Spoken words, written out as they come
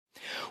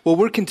Well,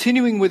 we're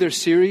continuing with our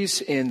series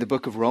in the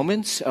book of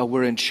Romans.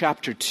 We're in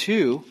chapter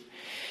 2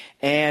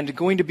 and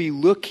going to be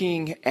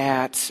looking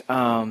at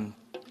the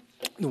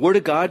Word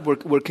of God.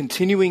 We're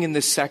continuing in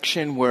this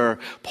section where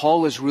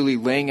Paul is really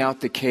laying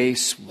out the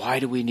case. Why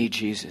do we need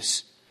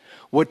Jesus?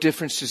 What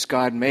difference does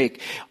God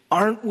make?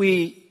 Aren't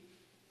we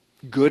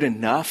good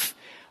enough?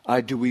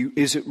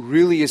 Is it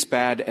really as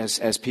bad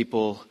as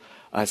people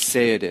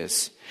say it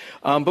is?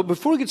 But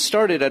before we get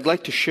started, I'd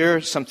like to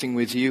share something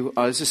with you.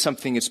 This is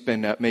something that's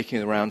been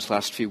making the rounds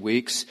last few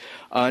weeks.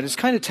 And it's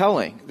kind of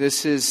telling.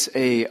 This is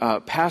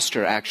a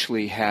pastor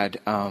actually had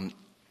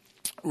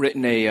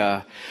written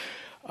a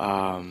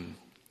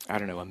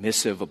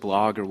missive, a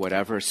blog or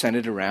whatever, sent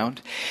it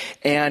around.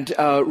 And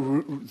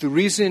the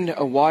reason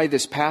why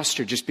this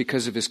pastor, just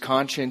because of his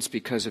conscience,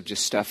 because of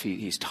just stuff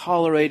he's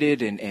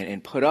tolerated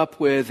and put up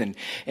with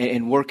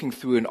and working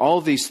through and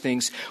all these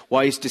things,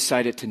 why he's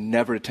decided to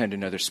never attend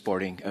another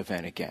sporting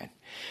event again.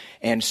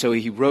 And so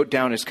he wrote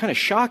down, it's kind of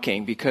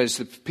shocking because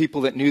the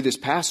people that knew this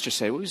pastor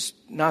say, well, it's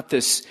not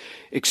this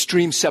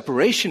extreme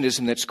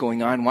separationism that's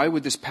going on. Why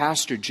would this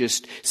pastor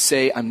just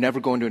say, I'm never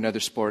going to another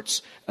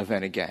sports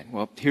event again?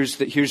 Well, here's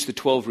the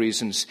 12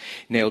 reasons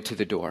nailed to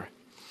the door.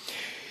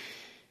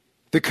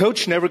 The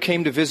coach never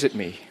came to visit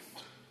me.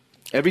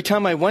 Every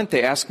time I went,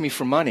 they asked me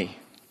for money.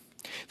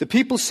 The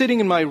people sitting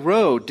in my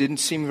row didn't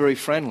seem very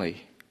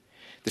friendly.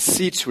 The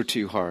seats were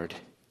too hard.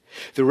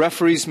 The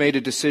referees made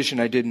a decision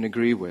I didn't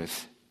agree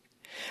with.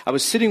 I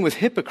was sitting with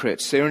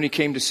hypocrites. They only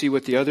came to see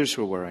what the others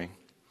were wearing.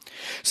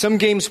 Some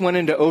games went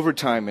into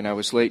overtime and I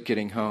was late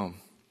getting home.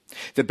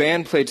 The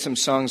band played some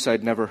songs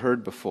I'd never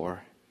heard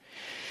before.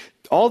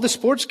 All the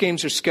sports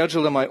games are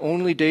scheduled on my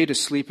only day to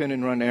sleep in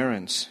and run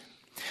errands.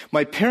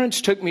 My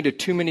parents took me to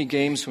too many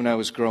games when I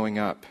was growing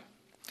up.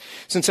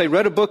 Since I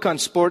read a book on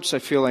sports, I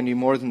feel I knew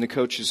more than the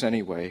coaches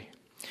anyway.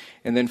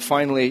 And then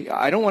finally,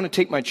 I don't want to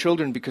take my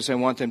children because I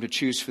want them to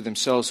choose for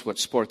themselves what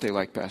sport they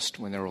like best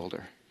when they're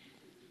older.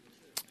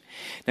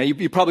 Now,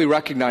 you probably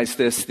recognize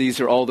this. These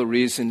are all the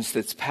reasons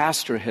that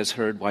pastor has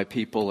heard why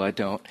people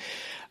don't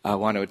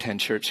want to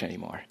attend church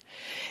anymore.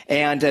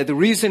 And the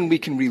reason we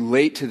can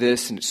relate to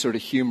this, and it's sort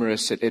of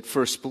humorous at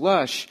first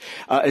blush,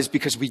 is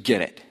because we get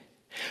it.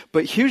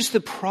 But here's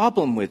the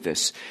problem with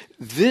this.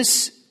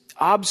 This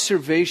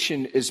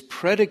observation is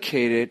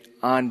predicated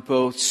on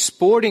both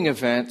sporting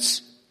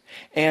events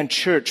and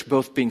church,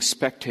 both being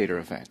spectator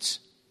events.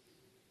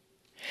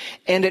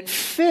 And it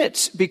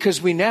fits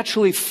because we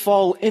naturally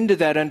fall into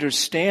that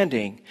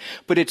understanding,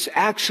 but it's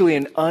actually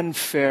an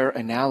unfair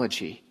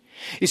analogy.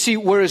 You see,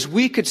 whereas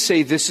we could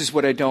say, this is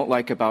what I don't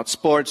like about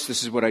sports,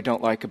 this is what I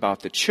don't like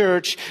about the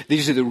church,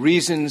 these are the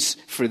reasons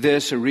for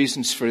this or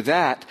reasons for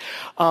that,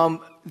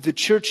 the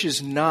church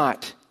is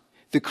not,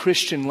 the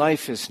Christian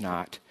life is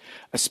not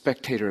a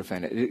spectator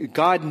event.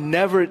 God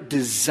never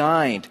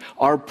designed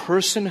our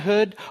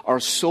personhood, our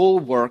soul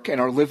work,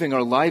 and our living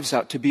our lives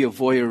out to be a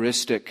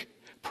voyeuristic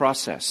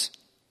process.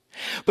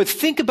 But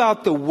think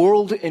about the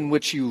world in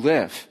which you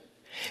live.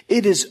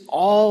 It is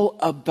all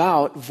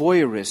about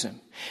voyeurism.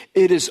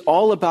 It is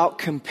all about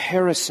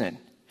comparison.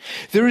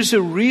 There is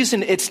a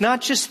reason. It's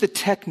not just the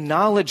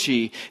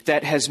technology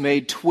that has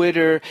made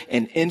Twitter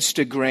and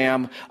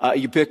Instagram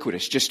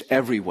ubiquitous, just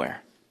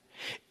everywhere.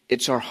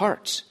 It's our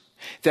hearts.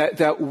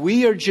 That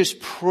we are just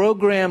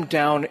programmed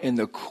down in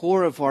the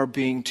core of our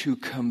being to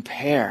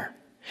compare.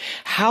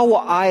 How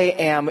I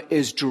am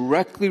is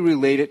directly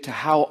related to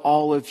how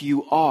all of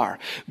you are.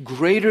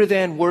 Greater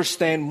than, worse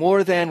than,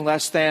 more than,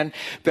 less than,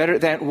 better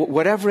than,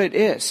 whatever it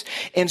is.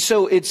 And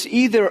so it's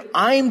either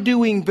I'm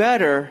doing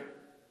better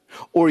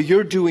or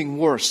you're doing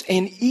worse.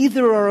 And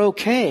either are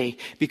okay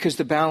because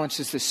the balance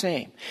is the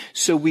same.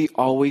 So we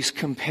always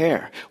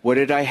compare. What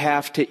did I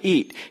have to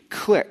eat?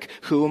 Click.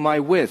 Who am I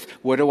with?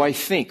 What do I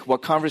think?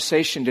 What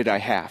conversation did I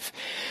have?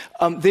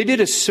 They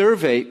did a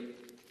survey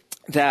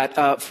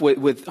that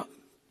with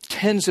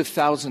tens of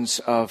thousands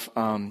of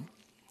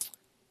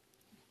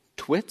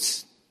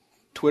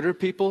Twitter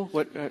people.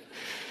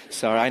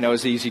 Sorry, I know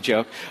it's an easy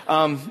joke.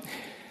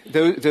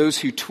 Those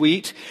who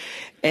tweet.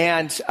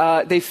 And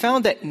they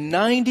found that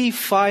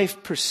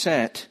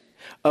 95%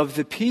 of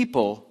the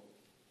people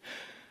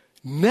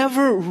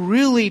never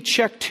really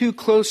check too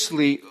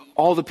closely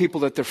all the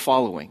people that they're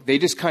following. They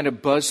just kind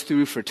of buzz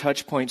through for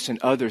touch points and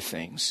other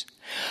things.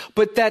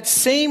 But that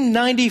same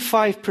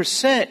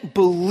 95%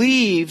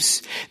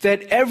 believes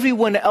that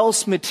everyone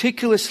else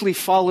meticulously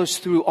follows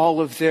through all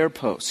of their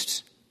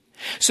posts.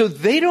 So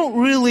they don't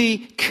really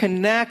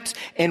connect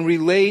and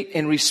relate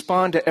and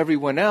respond to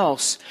everyone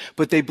else,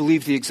 but they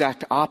believe the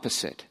exact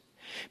opposite.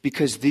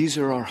 Because these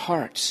are our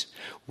hearts.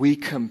 We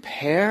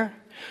compare,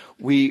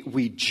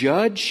 we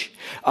judge.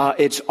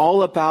 It's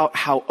all about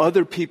how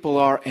other people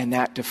are, and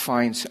that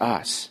defines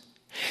us.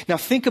 Now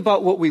think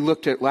about what we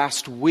looked at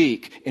last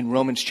week in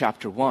Romans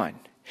chapter 1.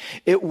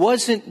 It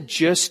wasn't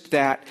just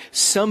that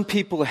some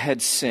people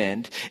had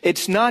sinned.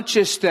 It's not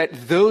just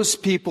that those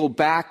people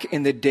back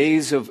in the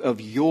days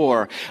of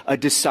yore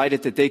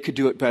decided that they could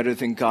do it better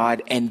than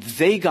God and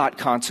they got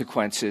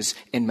consequences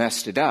and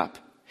messed it up.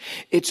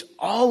 It's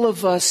all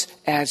of us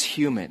as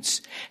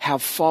humans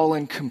have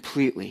fallen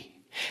completely,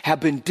 have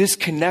been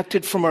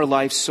disconnected from our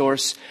life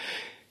source.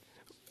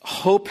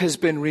 Hope has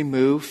been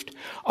removed.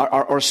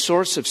 Our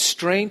source of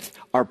strength,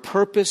 our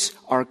purpose,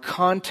 our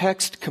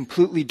context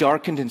completely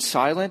darkened and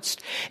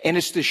silenced. And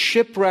it's the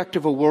shipwreck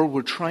of a world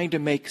we're trying to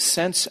make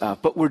sense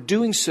of. But we're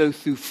doing so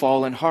through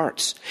fallen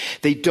hearts.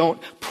 They don't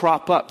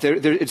prop up.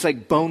 It's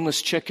like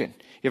boneless chicken.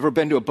 You ever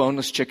been to a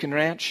boneless chicken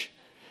ranch?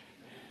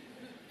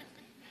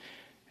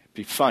 It'd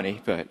be funny,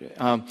 but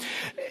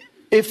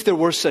if there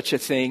were such a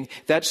thing,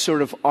 that's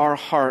sort of our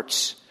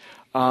hearts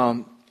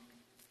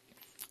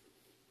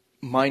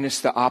minus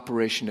the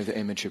operation of the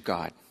image of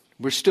God.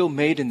 We're still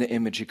made in the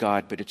image of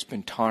God, but it's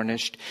been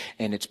tarnished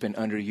and it's been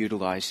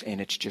underutilized and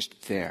it's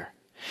just there.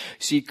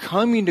 See,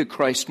 coming to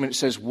Christ, when it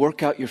says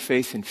work out your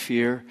faith in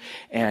fear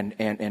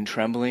and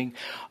trembling,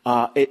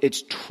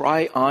 it's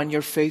try on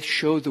your faith,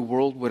 show the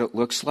world what it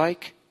looks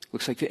like.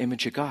 Looks like the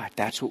image of God.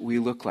 That's what we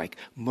look like.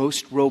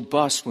 Most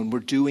robust when we're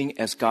doing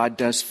as God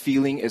does,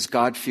 feeling as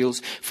God feels,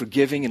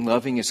 forgiving and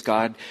loving as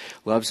God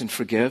loves and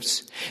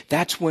forgives.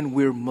 That's when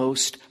we're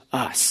most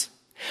us.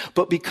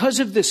 But because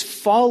of this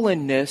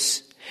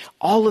fallenness,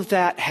 all of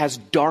that has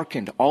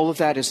darkened. All of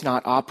that is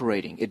not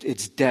operating.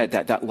 It's dead.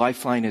 That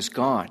lifeline is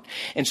gone.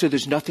 And so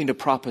there's nothing to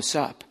prop us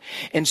up.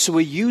 And so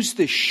we use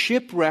the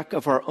shipwreck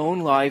of our own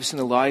lives and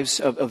the lives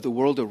of the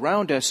world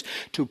around us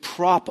to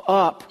prop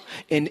up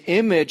an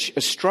image,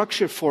 a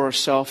structure for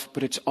ourselves,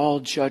 but it's all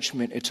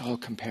judgment. It's all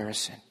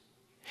comparison.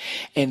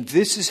 And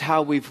this is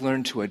how we've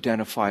learned to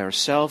identify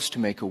ourselves, to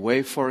make a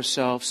way for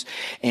ourselves,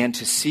 and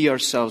to see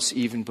ourselves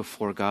even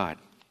before God.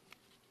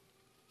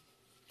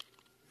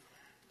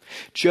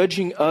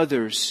 Judging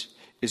others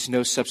is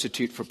no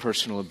substitute for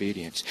personal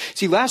obedience.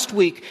 See, last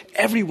week,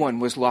 everyone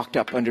was locked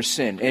up under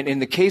sin.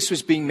 And the case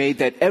was being made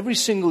that every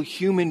single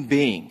human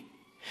being,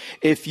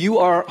 if you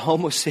are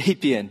Homo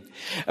sapien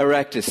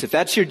erectus, if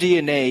that's your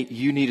DNA,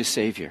 you need a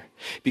Savior.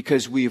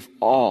 Because we've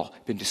all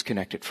been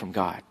disconnected from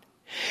God.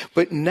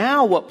 But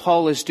now what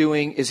Paul is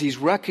doing is he's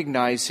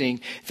recognizing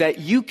that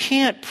you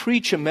can't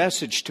preach a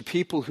message to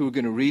people who are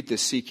going to read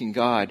this seeking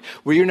God,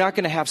 where you're not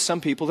going to have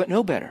some people that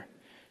know better.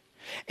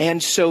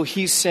 And so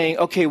he's saying,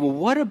 okay, well,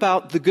 what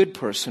about the good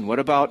person? What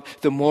about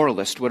the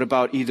moralist? What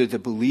about either the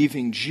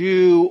believing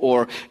Jew,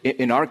 or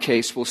in our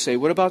case, we'll say,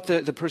 what about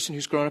the person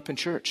who's grown up in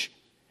church?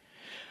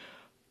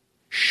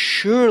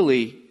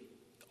 Surely,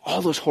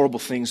 all those horrible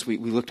things we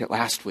looked at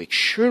last week,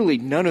 surely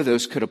none of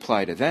those could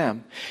apply to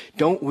them.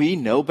 Don't we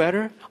know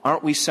better?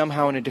 Aren't we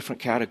somehow in a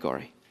different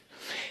category?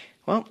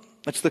 Well,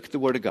 let's look at the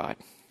Word of God.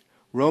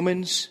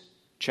 Romans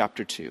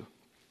chapter 2.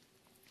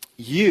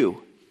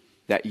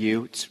 That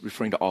you, it's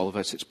referring to all of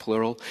us, it's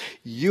plural.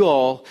 You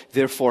all,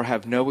 therefore,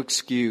 have no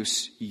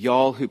excuse,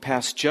 y'all who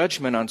pass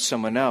judgment on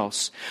someone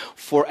else.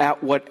 For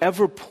at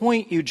whatever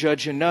point you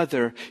judge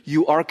another,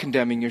 you are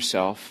condemning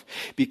yourself,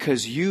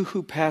 because you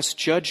who pass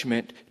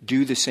judgment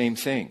do the same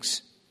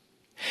things.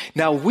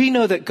 Now, we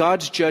know that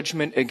God's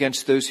judgment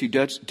against those who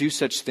do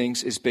such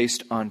things is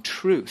based on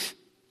truth.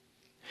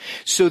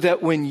 So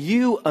that when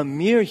you, a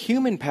mere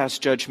human, pass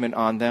judgment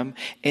on them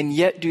and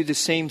yet do the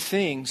same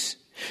things,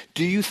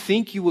 do you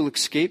think you will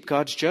escape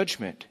God's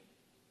judgment?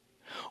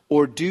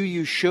 Or do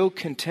you show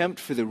contempt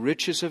for the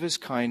riches of His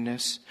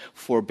kindness,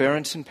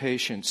 forbearance and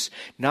patience,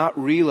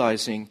 not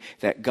realizing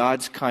that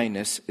God's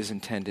kindness is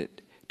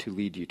intended to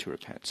lead you to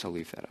repent? So I'll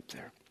leave that up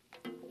there.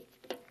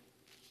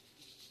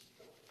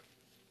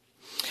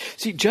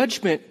 See,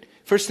 judgment,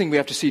 first thing we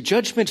have to see,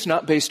 judgment's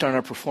not based on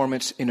our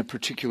performance in a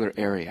particular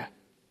area.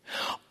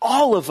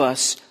 All of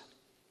us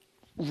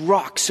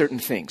rock certain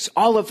things.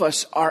 All of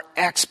us are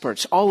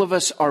experts. All of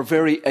us are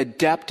very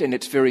adept, and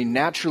it's very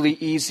naturally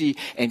easy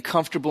and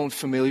comfortable and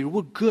familiar.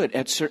 We're good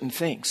at certain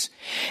things.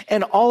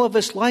 And all of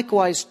us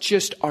likewise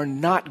just are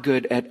not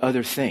good at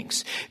other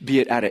things, be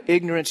it out of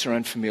ignorance or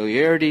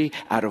unfamiliarity,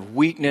 out of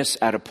weakness,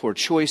 out of poor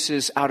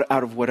choices, out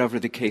of whatever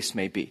the case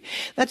may be.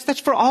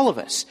 That's for all of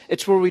us.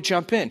 It's where we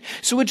jump in.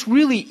 So it's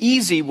really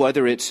easy,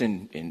 whether it's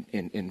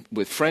in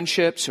with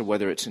friendships, or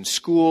whether it's in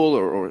school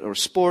or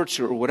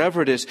sports or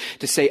whatever it is,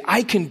 to say,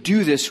 I can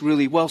do this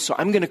really well, so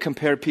I'm going to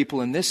compare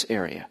people in this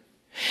area.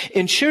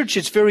 In church,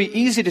 it's very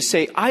easy to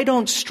say, I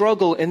don't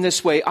struggle in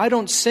this way, I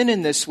don't sin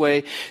in this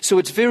way, so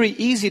it's very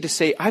easy to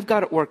say, I've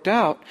got it worked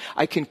out.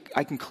 I can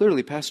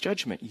clearly pass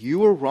judgment.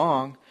 You are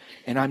wrong,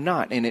 and I'm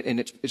not, and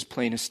it's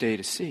plain as day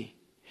to see.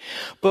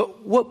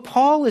 But what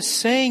Paul is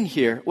saying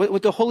here,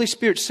 what the Holy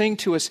Spirit's saying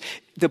to us,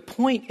 the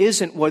point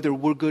isn't whether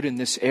we're good in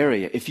this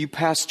area, if you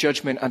pass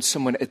judgment on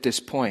someone at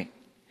this point.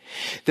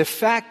 The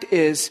fact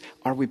is,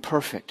 are we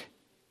perfect?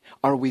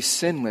 Are we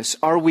sinless?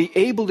 Are we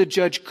able to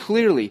judge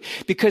clearly?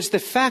 Because the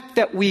fact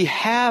that we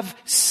have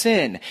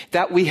sin,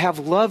 that we have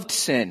loved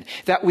sin,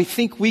 that we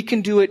think we can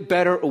do it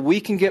better, or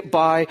we can get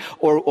by,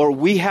 or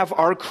we have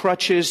our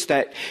crutches,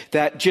 that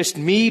just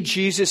me,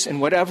 Jesus, and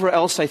whatever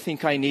else I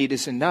think I need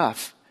is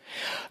enough,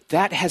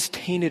 that has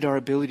tainted our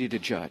ability to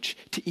judge,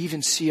 to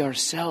even see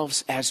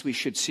ourselves as we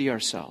should see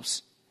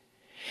ourselves.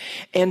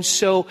 And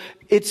so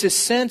it's a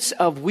sense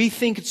of we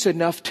think it's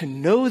enough to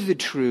know the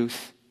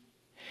truth,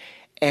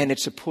 And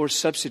it's a poor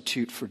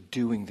substitute for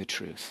doing the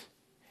truth.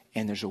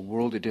 And there's a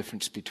world of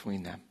difference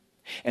between them.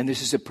 And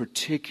this is a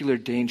particular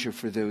danger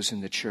for those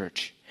in the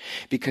church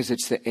because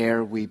it's the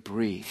air we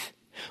breathe.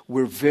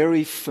 We're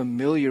very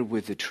familiar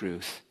with the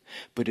truth,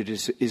 but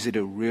is it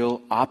a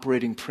real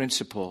operating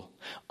principle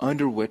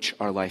under which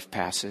our life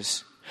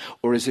passes?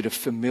 Or is it a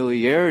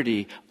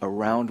familiarity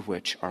around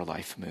which our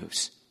life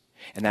moves?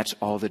 And that's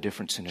all the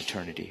difference in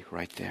eternity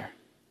right there.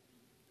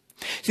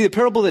 See, the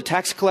parable of the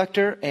tax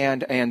collector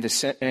and the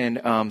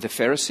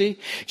Pharisee,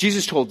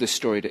 Jesus told this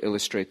story to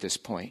illustrate this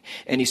point.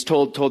 And he's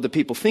told the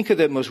people, think of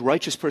the most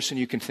righteous person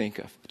you can think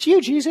of. It's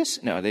you,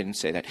 Jesus? No, they didn't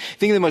say that.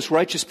 Think of the most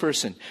righteous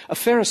person, a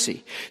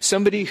Pharisee,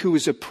 somebody who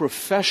is a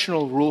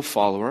professional rule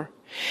follower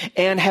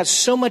and has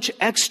so much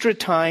extra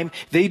time,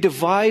 they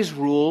devise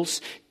rules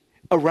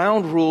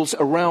around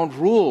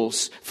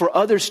rules for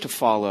others to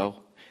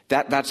follow.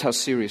 That's how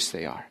serious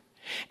they are.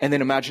 And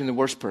then imagine the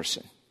worst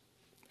person.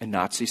 A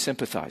Nazi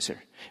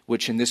sympathizer,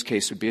 which in this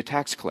case would be a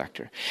tax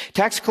collector.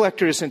 Tax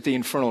collector isn't the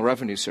Internal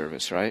Revenue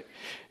Service, right?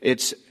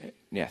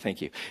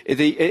 Thank you.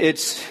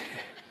 It's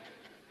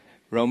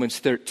Romans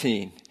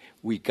 13.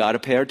 We got to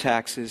pay our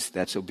taxes.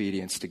 That's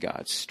obedience to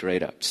God,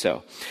 straight up.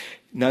 So,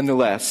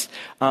 nonetheless,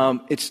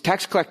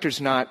 tax collector's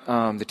not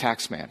the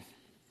tax man.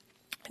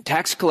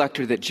 Tax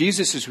collector that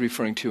Jesus is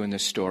referring to in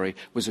this story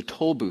was a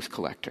toll booth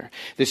collector.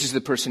 This is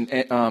the person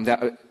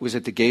that was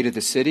at the gate of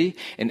the city,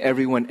 and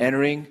everyone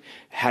entering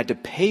had to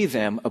pay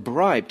them a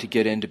bribe to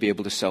get in to be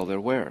able to sell their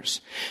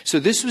wares. So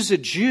this was a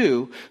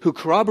Jew who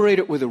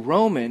corroborated with the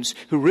Romans,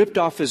 who ripped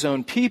off his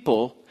own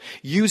people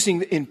using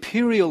the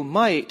imperial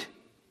might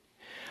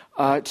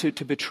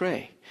to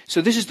betray.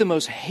 So this is the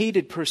most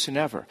hated person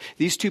ever.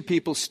 These two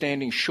people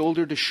standing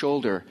shoulder to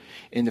shoulder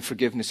in the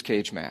forgiveness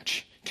cage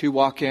match. Two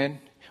walk in.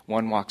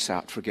 One walks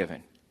out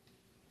forgiven.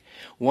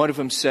 One of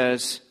them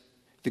says,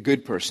 the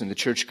good person, the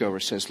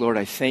churchgoer says, Lord,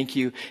 I thank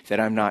you that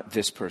I'm not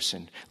this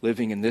person,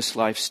 living in this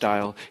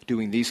lifestyle,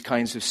 doing these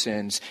kinds of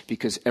sins,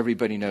 because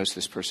everybody knows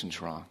this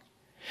person's wrong.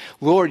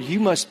 Lord, you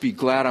must be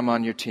glad I'm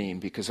on your team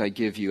because I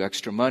give you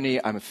extra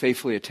money. I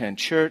faithfully attend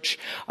church.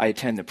 I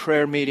attend the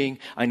prayer meeting.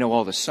 I know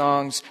all the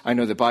songs. I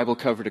know the Bible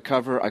cover to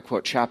cover. I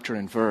quote chapter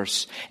and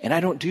verse. And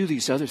I don't do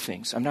these other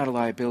things. I'm not a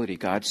liability,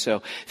 God.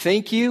 So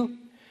thank you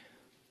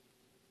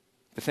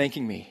for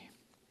thanking me.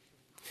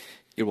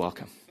 You're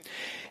welcome.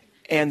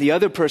 And the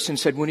other person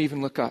said, wouldn't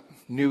even look up,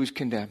 knew he was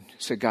condemned.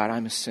 Said, God,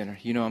 I'm a sinner.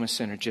 You know I'm a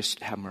sinner. Just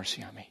have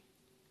mercy on me.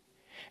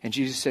 And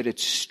Jesus said,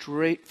 it's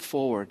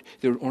straightforward.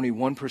 There only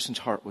one person's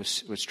heart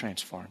was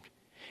transformed.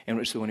 And it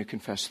was the one who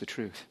confessed the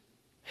truth.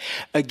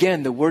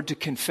 Again, the word to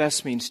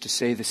confess means to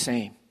say the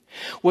same.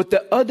 What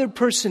the other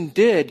person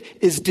did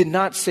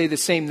not say the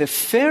same. The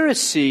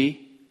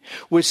Pharisee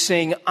was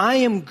saying, I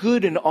am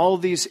good in all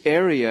these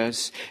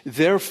areas,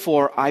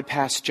 therefore I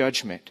pass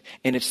judgment.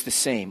 And it's the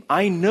same.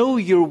 I know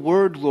your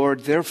word,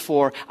 Lord,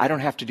 therefore I don't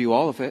have to do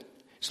all of it,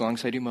 as long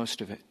as I do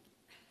most of it.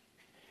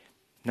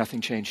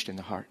 Nothing changed in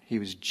the heart. He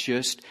was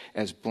just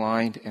as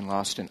blind and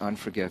lost and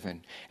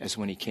unforgiven as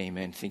when he came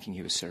in thinking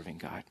he was serving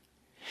God.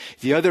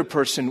 The other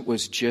person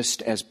was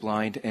just as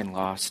blind and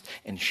lost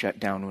and shut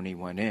down when he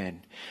went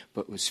in,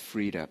 but was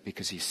freed up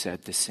because he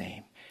said the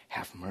same.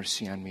 Have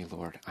mercy on me,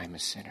 Lord, I'm a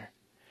sinner.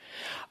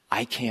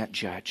 I can't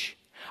judge.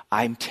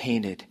 I'm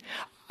tainted.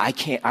 I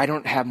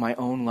don't have my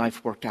own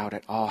life worked out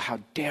at all. How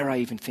dare I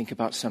even think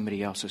about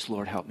somebody else's?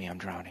 Lord, help me, I'm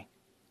drowning.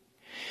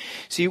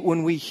 See,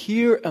 when we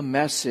hear a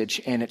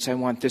message and it's, I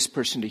want this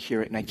person to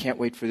hear it and I can't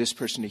wait for this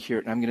person to hear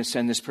it and I'm going to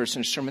send this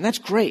person a sermon, that's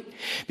great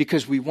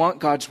because we want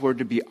God's word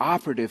to be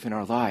operative in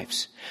our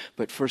lives.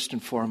 But first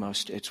and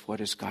foremost, it's what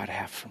does God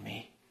have for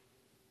me?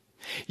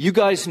 You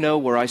guys know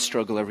where I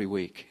struggle every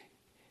week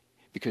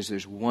because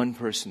there's one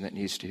person that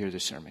needs to hear the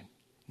sermon.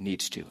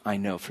 Needs to. I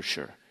know for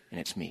sure. And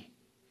it's me.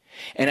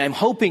 And I'm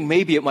hoping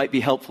maybe it might be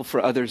helpful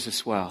for others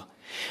as well.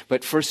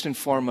 But first and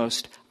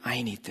foremost,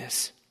 I need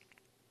this.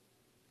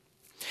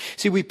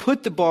 See, we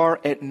put the bar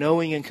at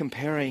knowing and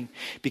comparing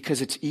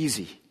because it's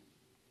easy.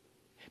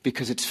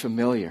 Because it's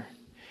familiar.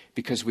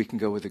 Because we can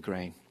go with the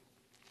grain.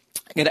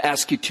 I'm going to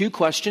ask you two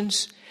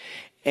questions.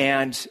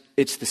 And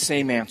it's the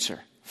same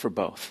answer for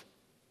both.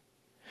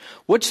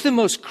 What's the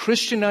most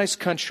Christianized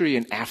country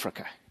in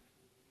Africa?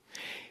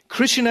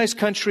 Christianized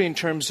country in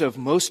terms of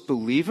most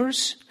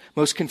believers,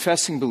 most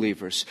confessing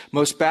believers,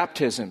 most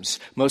baptisms,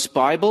 most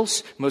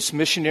Bibles, most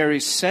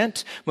missionaries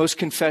sent, most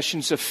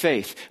confessions of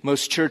faith,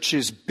 most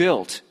churches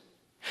built,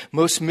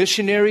 most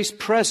missionaries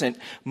present,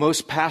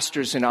 most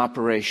pastors in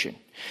operation.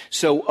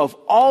 So of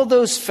all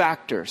those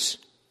factors,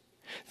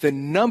 the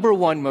number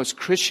one most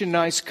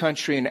Christianized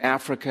country in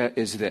Africa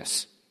is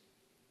this.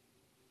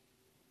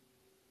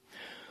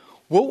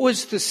 What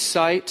was the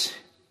site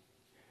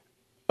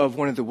of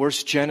one of the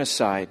worst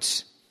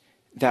genocides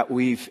that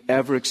we've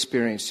ever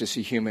experienced as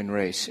a human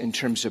race in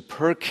terms of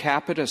per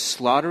capita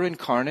slaughter and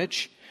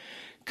carnage,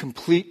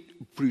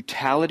 complete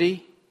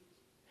brutality,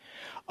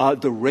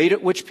 the rate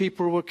at which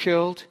people were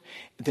killed,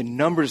 the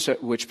numbers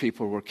at which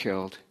people were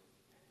killed,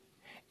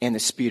 and the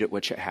speed at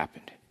which it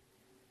happened?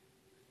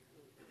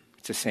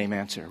 It's the same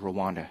answer,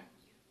 Rwanda.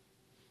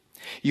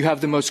 You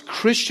have the most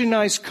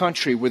Christianized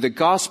country where the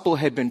gospel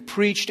had been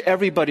preached.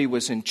 Everybody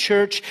was in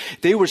church.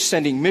 They were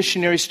sending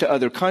missionaries to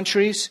other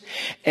countries.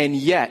 And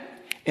yet,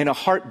 in a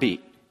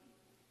heartbeat,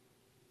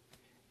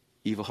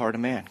 evil heart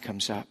of man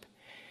comes up.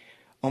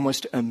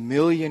 Almost 1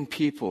 million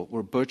people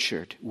were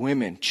butchered,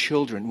 women,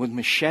 children, with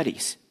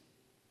machetes.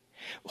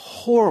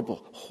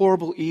 Horrible,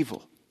 horrible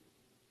evil.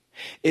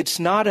 It's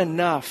not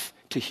enough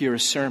to hear a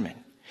sermon.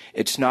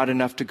 It's not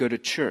enough to go to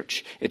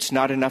church. It's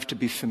not enough to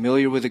be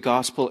familiar with the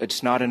gospel.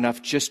 It's not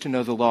enough just to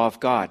know the law of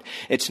God.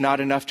 It's not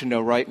enough to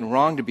know right and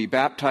wrong, to be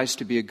baptized,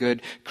 to be a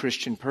good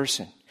Christian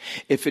person.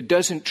 If it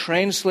doesn't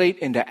translate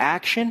into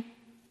action,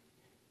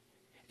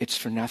 it's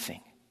for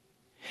nothing.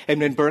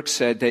 Edmund Burke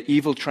said that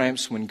evil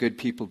triumphs when good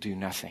people do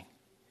nothing.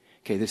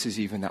 Okay, this is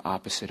even the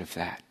opposite of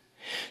that.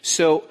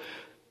 So,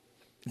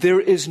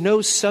 there is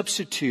no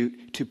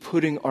substitute to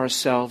putting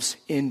ourselves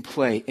in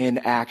play, in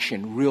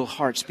action, real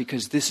hearts,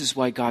 because this is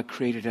why God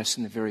created us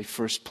in the very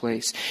first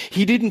place.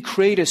 He didn't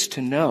create us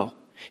to know.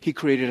 He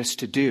created us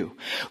to do.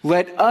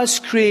 Let us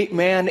create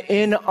man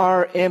in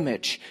our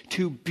image,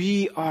 to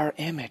be our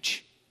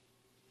image,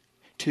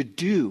 to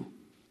do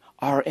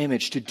our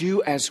image, to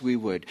do as we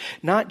would,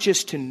 not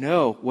just to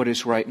know what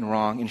is right and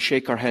wrong and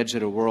shake our heads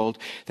at a world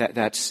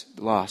that's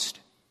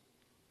lost.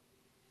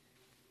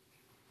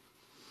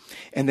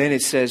 And then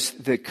it says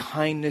the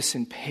kindness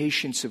and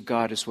patience of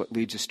God is what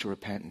leads us to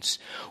repentance.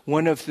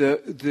 One of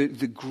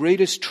the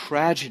greatest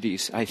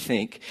tragedies, I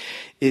think,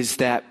 is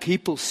that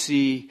people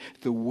see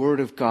the Word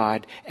of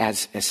God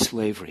as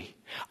slavery.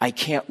 I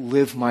can't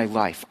live my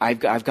life. I've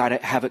got to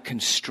have it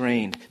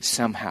constrained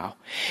somehow.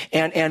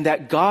 And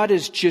that God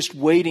is just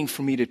waiting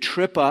for me to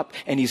trip up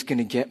and He's going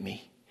to get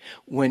me,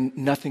 when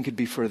nothing could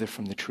be further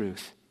from the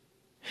truth.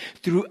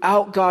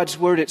 Throughout God's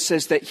Word, it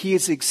says that He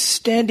is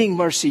extending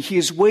mercy. He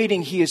is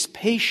waiting. He is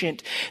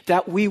patient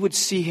that we would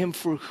see Him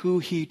for who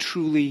He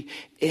truly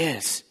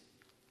is.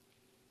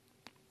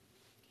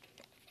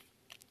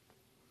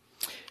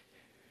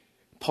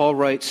 Paul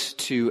writes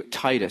to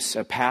Titus,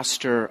 a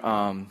pastor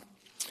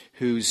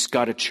who's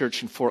got a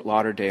church in Fort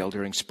Lauderdale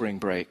during spring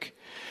break.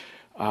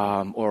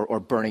 Or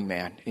Burning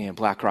Man in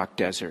Black Rock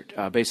Desert.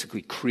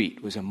 Basically,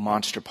 Crete was a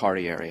monster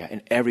party area,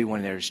 and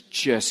everyone there is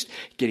just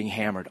getting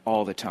hammered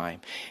all the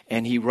time.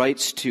 And he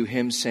writes to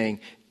him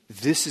saying,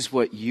 this is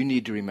what you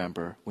need to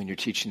remember when you're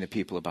teaching the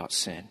people about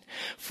sin.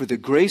 For the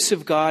grace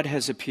of God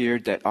has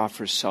appeared that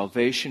offers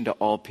salvation to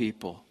all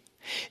people.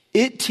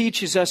 It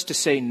teaches us to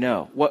say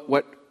no.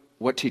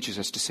 What teaches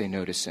us to say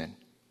no to sin?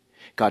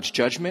 God's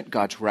judgment,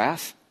 God's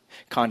wrath,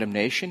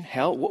 condemnation,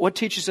 hell. What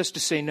teaches us to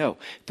say no?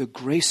 The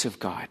grace of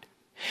God.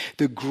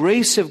 The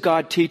grace of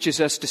God teaches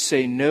us to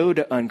say no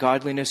to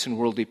ungodliness and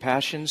worldly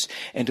passions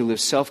and to live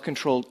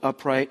self-controlled,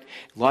 upright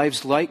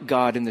lives like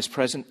God in this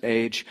present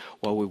age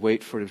while we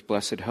wait for His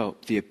blessed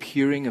hope, the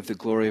appearing of the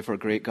glory of our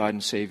great God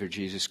and Savior,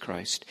 Jesus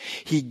Christ.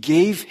 He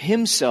gave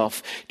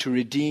Himself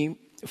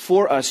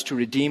for us to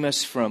redeem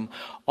us from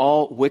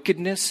all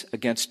wickedness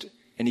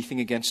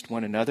anything against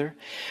one another,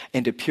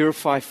 and to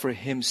purify for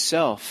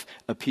Himself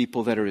a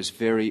people that are His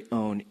very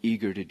own,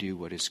 eager to do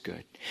what is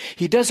good.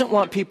 He doesn't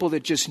want people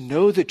that just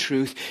know the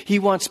truth. He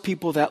wants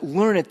people that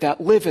learn it, that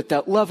live it,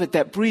 that love it,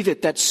 that breathe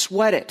it, that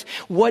sweat it.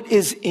 What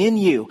is in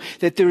you?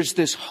 That there's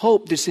this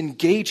hope, this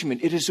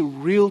engagement. It is a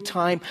real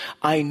time.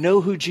 I know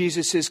who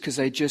Jesus is because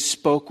I just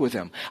spoke with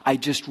Him. I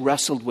just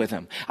wrestled with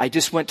Him. I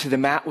just went to the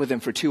mat with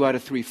Him for 2 out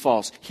of 3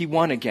 falls. He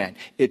won again.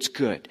 It's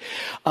good.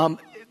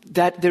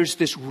 That there's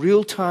this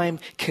real-time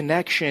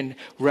connection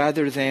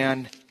rather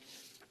than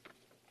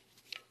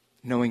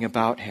knowing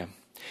about Him.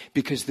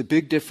 Because the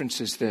big difference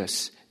is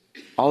this.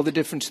 All the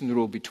difference in the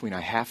world between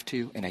I have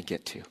to and I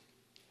get to.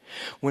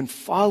 When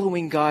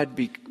following God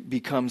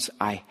becomes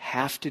I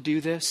have to do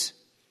this,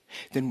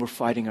 then we're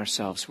fighting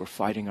ourselves. We're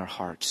fighting our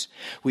hearts.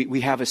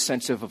 We have a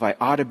sense of I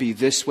ought to be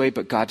this way,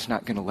 but God's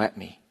not going to let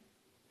me.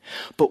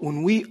 But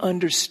when we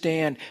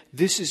understand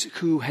this is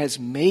who has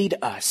made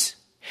us,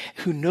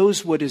 who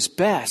knows what is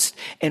best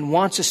and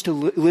wants us to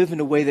live in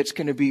a way that's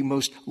going to be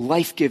most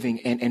life-giving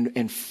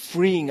and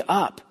freeing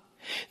up,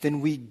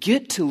 then we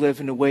get to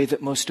live in a way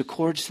that most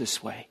accords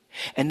this way.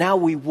 And now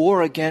we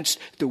war against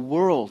the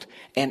world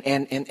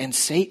and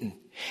Satan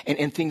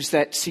and things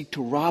that seek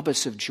to rob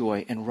us of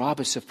joy and rob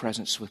us of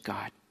presence with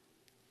God.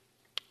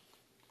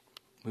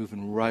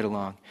 Moving right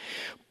along.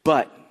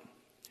 But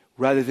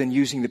rather than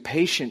using the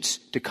patience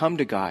to come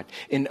to God,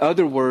 in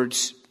other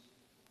words,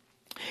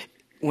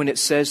 when it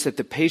says that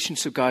the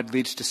patience of God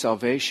leads to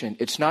salvation,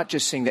 it's not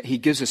just saying that He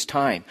gives us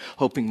time,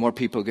 hoping more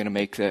people are going to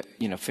make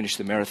finish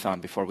the marathon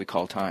before we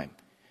call time.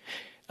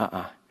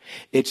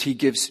 It's He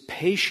gives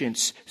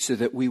patience so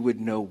that we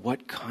would know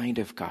what kind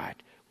of God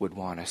would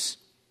want us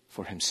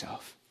for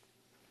Himself.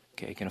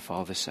 Okay, going to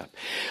follow this up.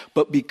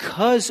 But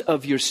because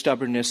of your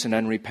stubbornness and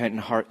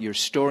unrepentant heart, you're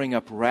storing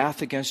up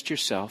wrath against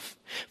yourself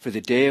for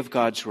the day of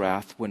God's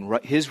wrath, when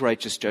His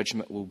righteous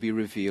judgment will be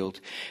revealed.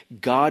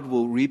 God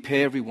will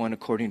repay everyone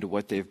according to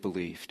what they've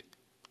believed.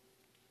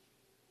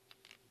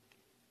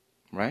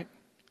 Right?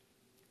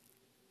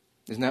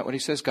 Isn't that what He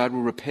says? God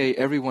will repay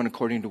everyone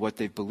according to what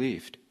they've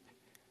believed.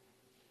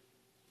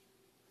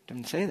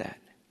 Doesn't say that.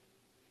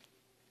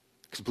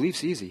 Because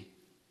belief's easy.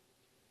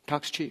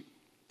 Talk's cheap.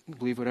 We can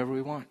believe whatever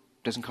we want.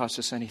 Doesn't cost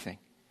us anything.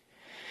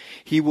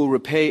 He will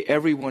repay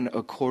everyone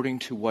according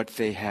to what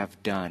they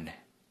have done.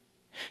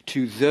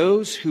 To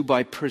those who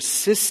by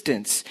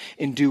persistence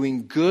in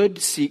doing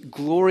good seek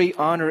glory,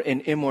 honor,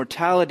 and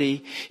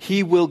immortality,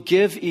 he will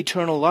give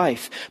eternal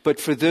life. But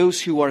for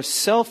those who are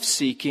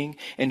self-seeking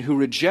and who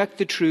reject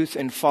the truth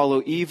and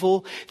follow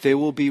evil, there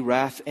will be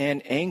wrath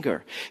and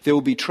anger. There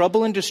will be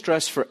trouble and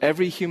distress for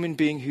every human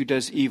being who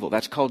does evil.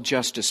 That's called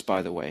justice,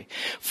 by the way.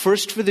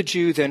 First for the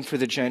Jew, then for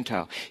the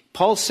Gentile.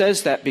 Paul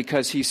says that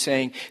because he's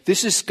saying,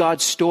 this is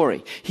God's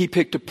story. He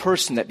picked a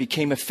person that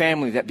became a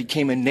family, that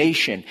became a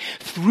nation.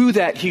 Through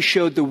that, he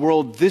showed the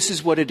world this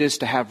is what it is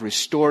to have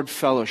restored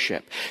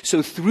fellowship.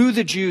 So through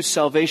the Jews,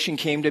 salvation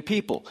came to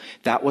people.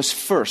 That was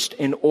first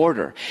in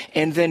order.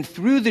 And then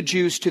through the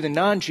Jews to the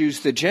non-Jews,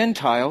 the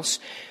Gentiles,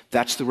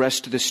 that's the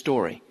rest of the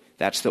story.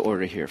 That's the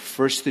order here.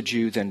 First the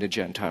Jew, then the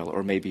Gentile,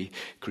 or maybe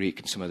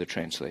Greek and some other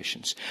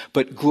translations.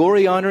 But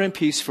glory, honor, and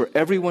peace for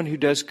everyone who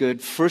does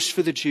good, first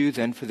for the Jew,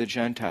 then for the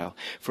Gentile.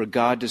 For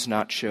God does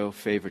not show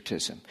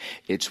favoritism.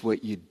 It's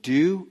what you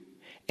do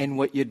and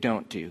what you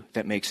don't do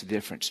that makes a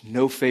difference.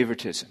 No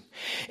favoritism.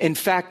 In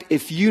fact,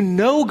 if you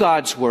know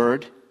God's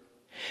word,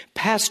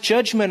 pass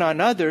judgment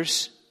on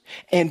others,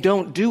 and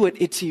don't do it,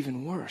 it's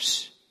even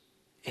worse.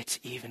 It's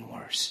even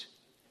worse.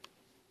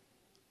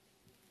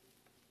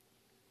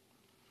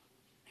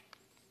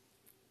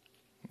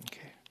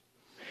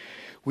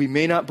 We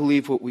may not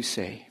believe what we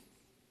say.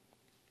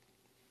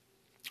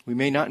 We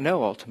may not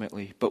know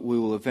ultimately, but we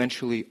will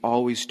eventually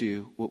always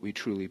do what we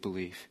truly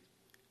believe.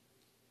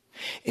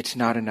 It's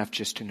not enough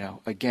just to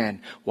know.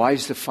 Again, why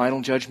is the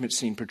final judgment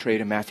scene portrayed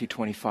in Matthew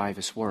 25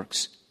 as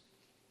works?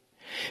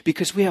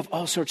 Because we have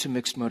all sorts of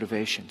mixed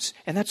motivations.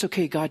 And that's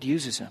okay, God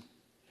uses them.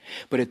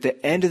 But at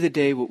the end of the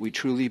day, what we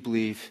truly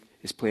believe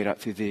is played out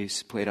through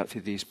these, played out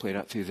through these, played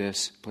out through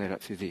this, played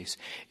out through these.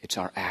 It's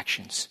our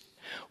actions.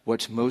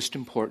 What's most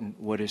important,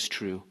 what is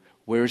true.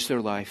 Where's their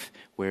life?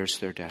 Where's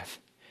their death?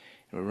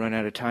 And we're running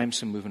out of time,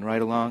 so moving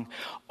right along.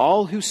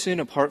 All who sin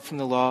apart from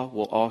the law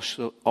will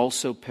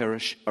also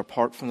perish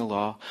apart from the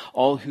law.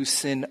 All who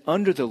sin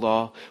under the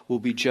law will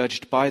be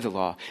judged by the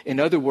law. In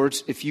other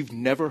words, if you've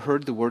never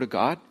heard the word of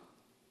God,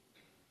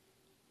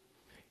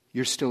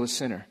 you're still a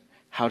sinner.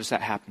 How does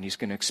that happen? He's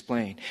going to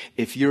explain.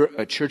 If you're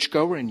a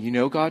churchgoer and you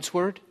know God's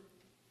word,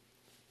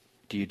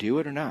 do you do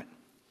it or not?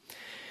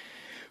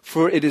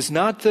 For it is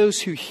not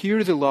those who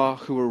hear the law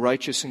who are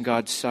righteous in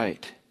God's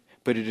sight,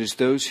 but it is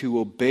those who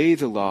obey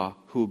the law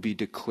who will be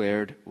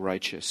declared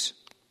righteous.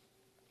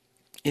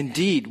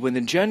 Indeed, when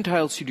the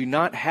Gentiles who do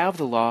not have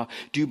the law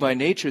do by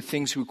nature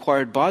things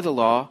required by the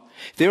law,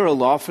 they are a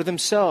law for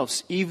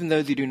themselves, even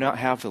though they do not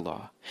have the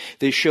law.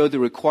 They show the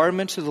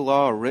requirements of the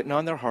law are written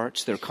on their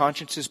hearts, their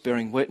consciences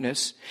bearing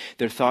witness,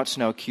 their thoughts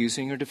now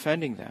accusing or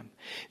defending them.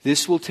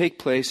 This will take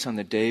place on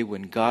the day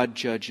when God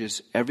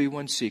judges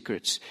everyone's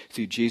secrets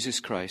through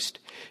Jesus Christ,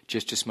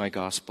 just as my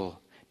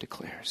gospel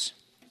declares.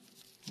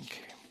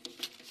 Okay.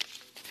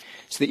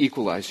 It's the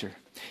equalizer.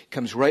 It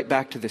comes right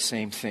back to the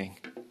same thing.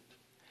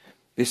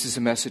 This is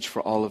a message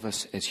for all of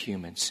us as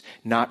humans,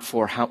 not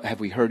for how have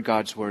we heard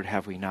God's word,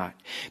 have we not?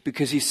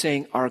 Because he's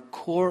saying our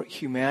core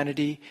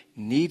humanity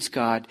needs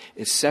God,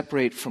 is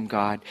separate from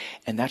God,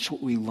 and that's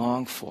what we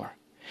long for.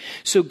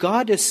 So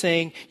God is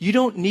saying, you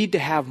don't need to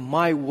have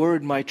my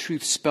word, my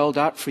truth spelled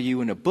out for you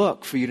in a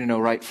book for you to know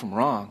right from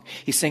wrong.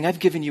 He's saying, I've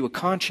given you a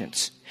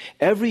conscience.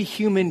 Every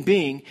human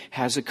being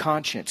has a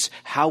conscience,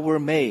 how we're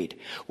made.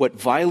 What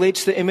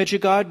violates the image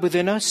of God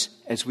within us,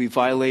 as we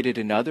violate it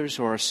in others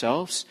or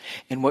ourselves,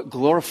 and what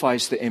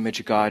glorifies the image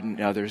of God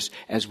in others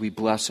as we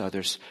bless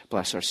others,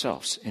 bless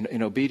ourselves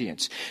in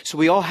obedience. So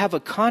we all have a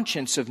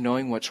conscience of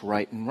knowing what's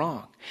right and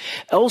wrong.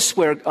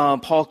 Elsewhere,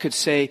 Paul could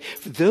say,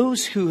 for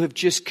those who have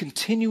just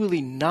continually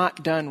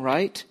not done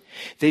right,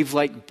 they've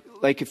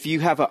like if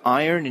you have an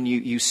iron and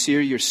you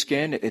sear your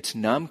skin, it's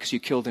numb because you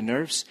kill the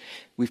nerves.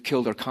 We've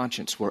killed our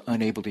conscience. We're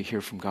unable to hear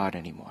from God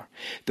anymore.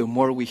 The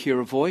more we hear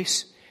a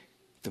voice,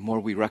 the more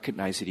we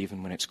recognize it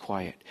even when it's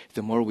quiet.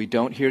 The more we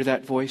don't hear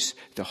that voice,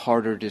 the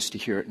harder it is to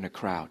hear it in a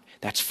crowd.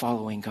 That's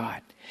following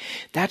God.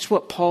 That's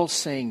what Paul's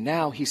saying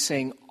now. He's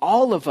saying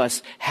all of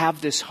us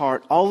have this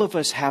heart. All of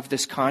us have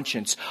this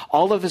conscience.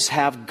 All of us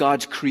have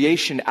God's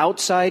creation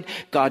outside,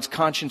 God's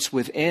conscience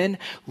within,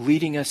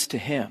 leading us to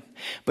Him.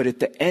 But at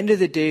the end of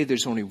the day,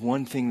 there's only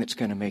one thing that's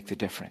going to make the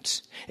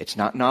difference. It's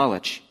not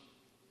knowledge.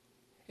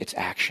 It's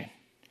action.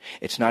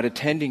 It's not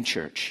attending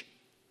church.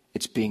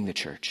 It's being the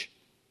church.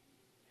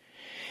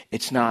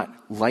 It's not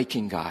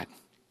liking God.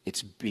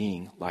 It's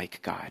being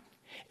like God.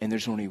 And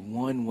there's only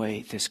one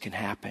way this can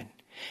happen.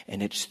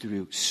 And it's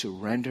through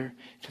surrender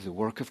to the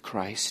work of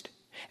Christ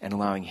and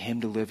allowing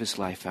Him to live His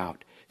life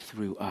out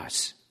through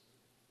us.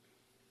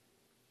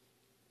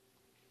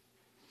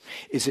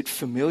 Is it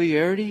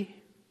familiarity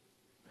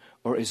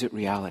or is it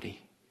reality?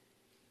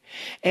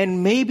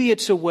 And maybe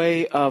it's a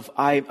way of,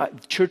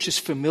 church is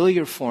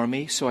familiar for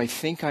me, so I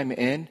think I'm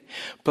in.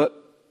 But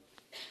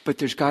but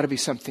there's got to be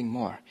something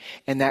more.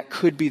 And that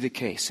could be the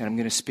case, and I'm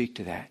going to speak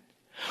to that.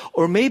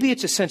 Or maybe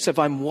it's a sense of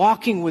I'm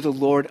walking with the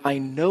Lord, I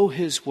know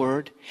His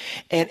Word,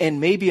 and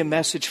maybe a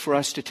message for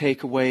us to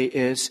take away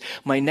is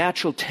my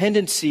natural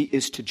tendency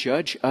is to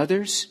judge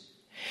others,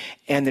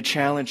 and the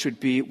challenge would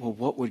be, well,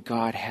 what would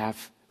God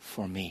have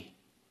for me?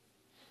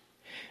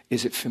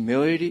 Is it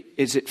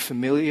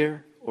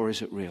familiar or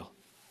is it real?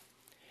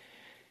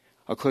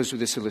 I'll close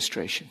with this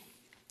illustration.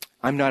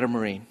 I'm not a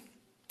Marine.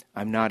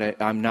 I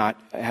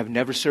have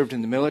never served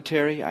in the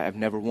military. I have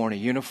never worn a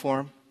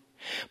uniform.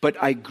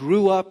 But I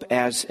grew up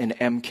as an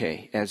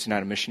MK, as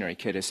not a missionary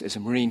kid, as a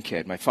Marine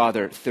kid. My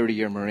father,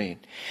 30-year Marine.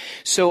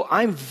 So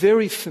I'm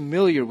very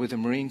familiar with the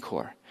Marine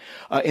Corps.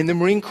 In the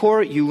Marine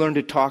Corps, you learn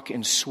to talk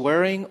in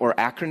swearing or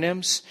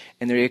acronyms,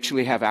 and they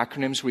actually have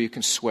acronyms where you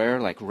can swear,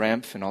 like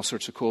REMF and all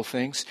sorts of cool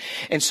things.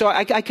 And so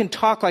I can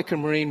talk like a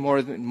Marine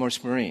more than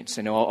most Marines.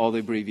 I know all the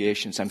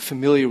abbreviations. I'm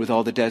familiar with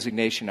all the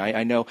designation.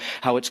 I know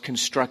how it's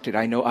constructed.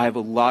 I have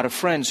a lot of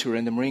friends who are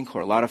in the Marine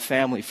Corps, a lot of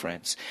family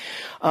friends.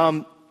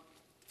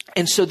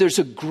 And so there's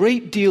a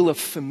great deal of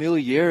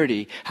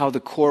familiarity how the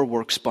Corps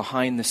works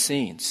behind the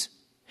scenes.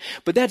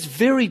 But that's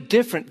very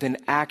different than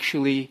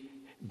actually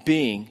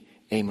being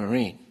a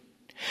Marine.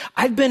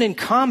 I've been in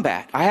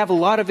combat. I have a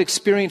lot of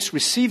experience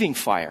receiving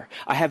fire.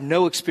 I have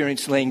no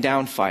experience laying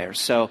down fire.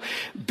 So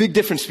big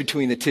difference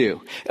between the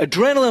two.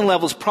 Adrenaline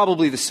levels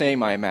probably the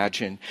same, I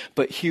imagine,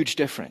 but huge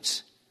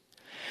difference.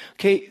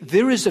 Okay,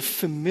 there is a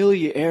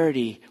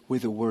familiarity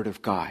with the Word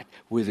of God,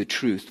 with the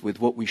truth, with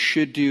what we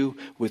should do,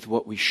 with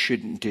what we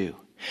shouldn't do.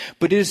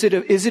 But is it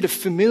a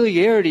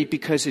familiarity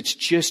because it's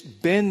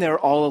just been there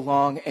all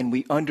along and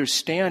we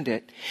understand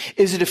it?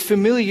 Is it a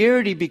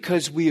familiarity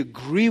because we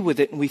agree with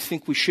it and we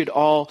think we should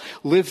all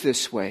live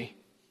this way?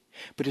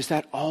 But is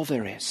that all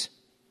there is?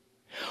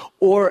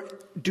 Or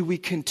do we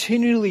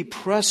continually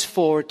press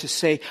forward to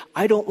say,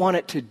 I don't want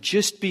it to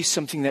just be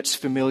something that's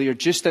familiar,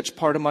 just that's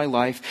part of my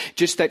life,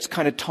 just that's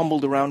kind of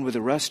tumbled around with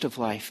the rest of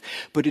life,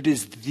 but it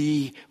is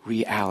the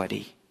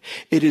reality.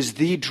 It is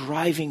the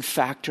driving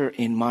factor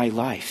in my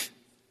life.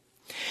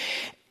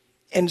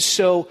 And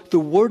so the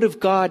Word of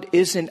God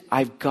isn't,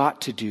 I've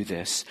got to do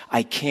this,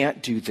 I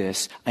can't do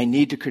this, I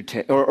need to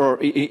curtail,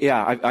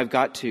 I've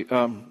got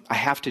to, I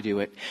have to do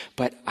it,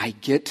 but I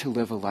get to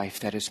live a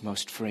life that is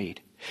most freed,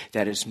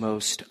 that is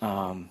most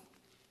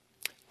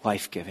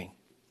life-giving.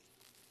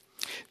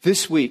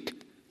 This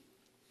week,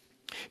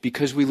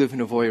 because we live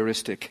in a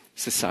voyeuristic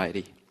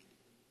society,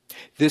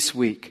 this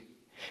week,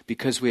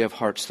 because we have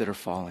hearts that are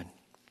fallen,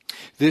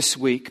 this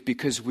week,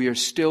 because we are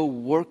still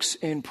works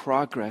in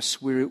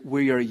progress,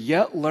 we are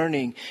yet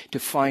learning to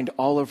find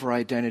all of our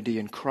identity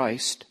in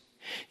Christ,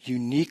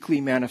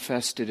 uniquely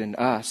manifested in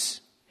us,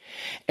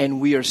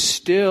 and we are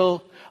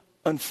still,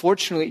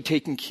 unfortunately,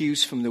 taking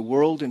cues from the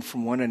world and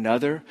from one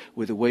another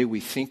with the way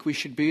we think we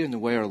should be and the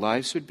way our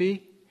lives would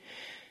be.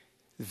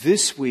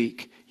 This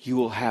week, you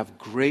will have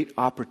great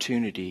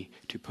opportunity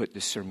to put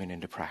this sermon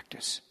into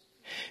practice.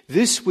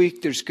 This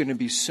week, there's going to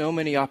be so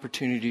many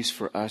opportunities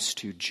for us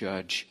to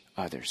judge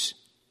others.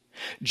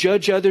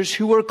 Judge others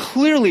who are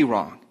clearly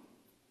wrong.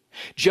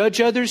 Judge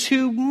others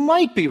who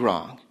might be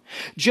wrong.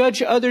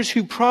 Judge others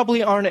who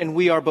probably aren't and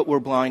we are, but we're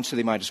blind, so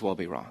they might as well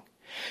be wrong.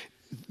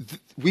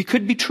 We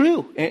could be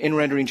true in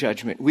rendering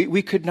judgment.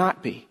 We could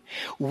not be.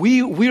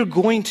 We're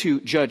going to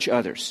judge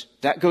others.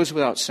 That goes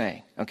without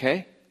saying,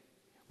 okay?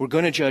 We're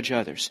going to judge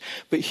others.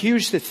 But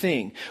here's the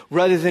thing.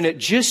 Rather than it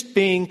just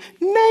being,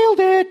 nailed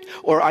it,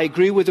 or I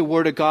agree with the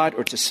Word of God,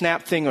 or it's a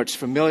snap thing, or it's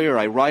familiar, or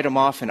I write them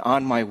off and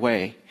on my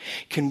way,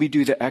 can we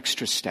do the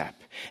extra step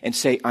and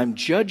say, I'm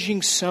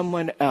judging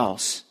someone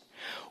else.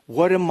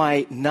 What am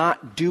I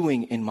not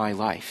doing in my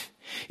life?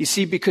 You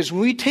see, because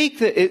when we take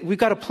we've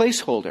got a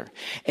placeholder,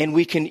 and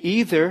we can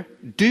either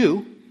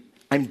do,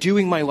 I'm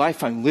doing my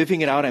life, I'm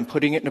living it out, I'm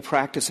putting it into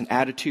practice and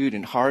attitude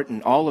and heart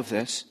and all of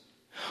this,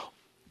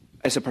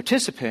 as a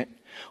participant,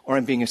 or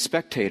I'm being a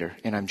spectator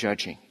and I'm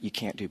judging. You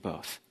can't do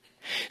both.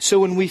 So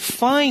when we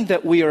find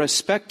that we are a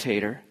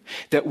spectator,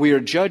 that we are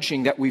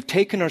judging, that we've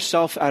taken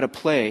ourselves out of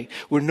play,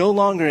 we're no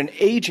longer an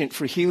agent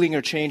for healing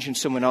or change in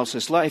someone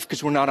else's life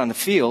because we're not on the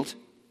field,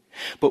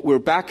 but we're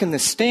back in the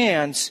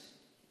stands.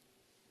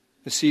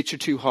 The seats are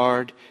too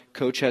hard.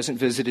 Coach hasn't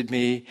visited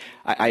me.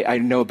 I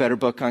know a better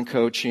book on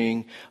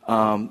coaching.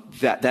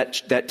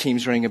 That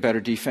team's running a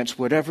better defense.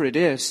 Whatever it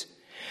is,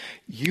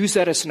 use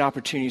that as an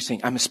opportunity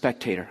saying, I'm a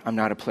spectator. I'm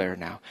not a player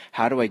now.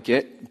 How do I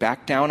get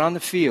back down on the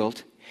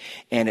field?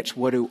 And it's,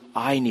 what do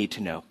I need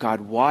to know?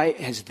 God, why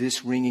is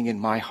this ringing in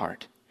my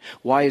heart?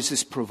 Why is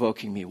this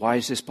provoking me? Why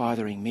is this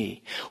bothering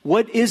me?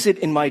 What is it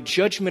in my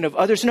judgment of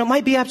others? And it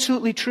might be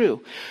absolutely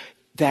true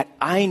that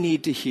I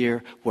need to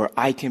hear where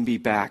I can be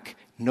back,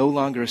 no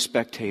longer a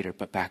spectator,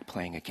 but back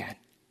playing again.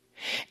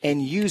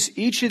 And use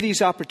each of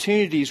these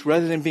opportunities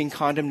rather than being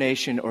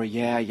condemnation or,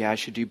 yeah, I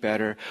should do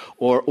better.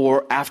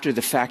 Or after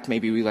the fact,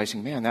 maybe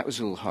realizing, man, that was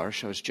a little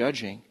harsh. I was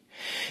judging.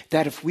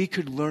 That if we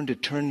could learn to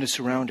turn this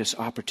around as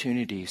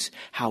opportunities,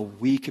 how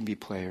we can be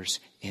players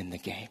in the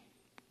game.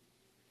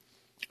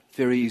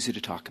 Very easy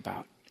to talk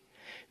about.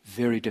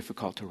 very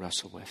difficult to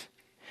wrestle with.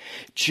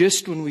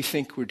 Just when we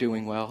think we're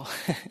doing well,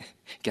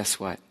 guess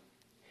what?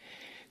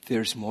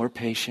 There's more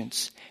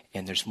patience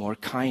and there's more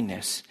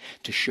kindness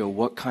to show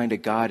what kind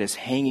of God is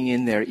hanging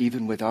in there,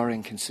 even with our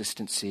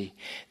inconsistency,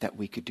 that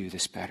we could do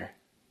this better.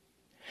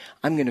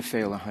 I'm going to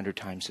fail 100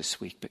 times this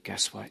week, but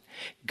guess what?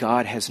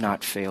 God has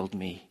not failed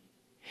me.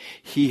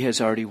 He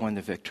has already won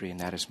the victory, and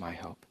that is my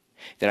hope.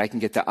 That I can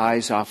get the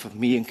eyes off of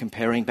me and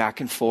comparing back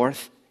and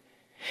forth,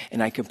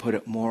 and I can put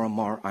it more and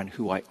more on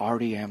who I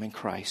already am in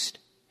Christ,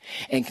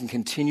 and can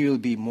continually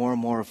be more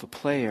and more of a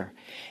player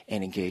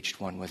and engaged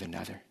one with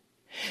another.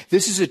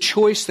 This is a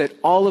choice that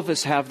all of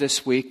us have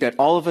this week, that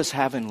all of us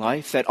have in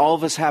life, that all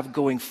of us have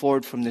going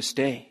forward from this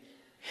day.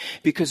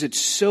 Because it's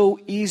so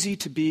easy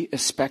to be a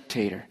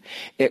spectator.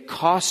 It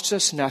costs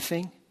us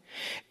nothing.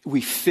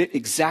 We fit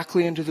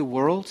exactly into the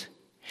world,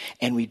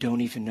 and we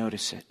don't even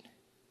notice it.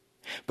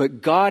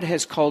 But God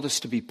has called us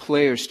to be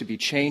players, to be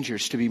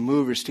changers, to be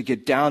movers, to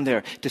get down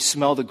there, to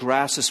smell the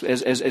grass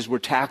as we're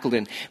tackled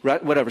in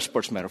whatever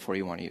sports metaphor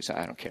you want to use.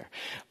 I don't care.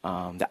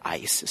 The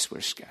ice is where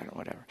scattered,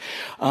 whatever.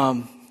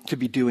 To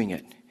be doing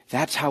it.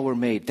 That's how we're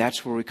made.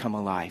 That's where we come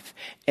alive.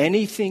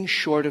 Anything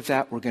short of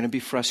that, we're going to be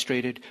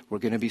frustrated. We're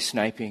going to be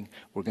sniping.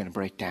 We're going to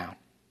break down.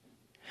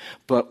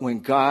 But when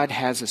God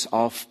has us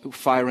all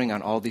firing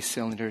on all these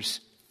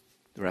cylinders,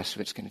 the rest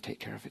of it's going to take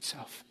care of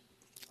itself.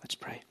 Let's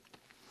pray.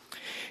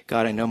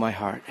 God, I know my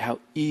heart, how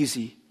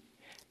easy,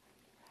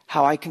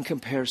 how I can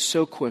compare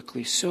so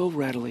quickly, so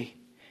readily,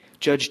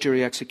 judge,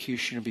 jury,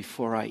 executioner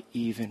before I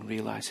even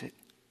realize it.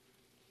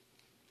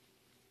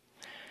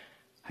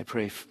 I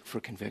pray for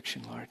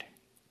conviction, Lord.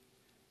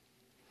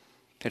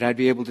 That I'd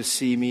be able to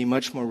see me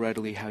much more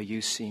readily how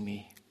you see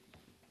me.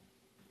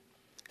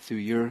 Through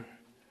your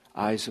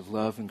eyes of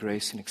love and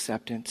grace and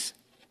acceptance.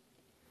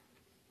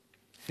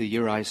 Through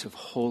your eyes of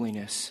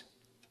holiness.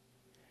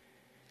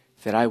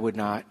 That I would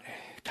not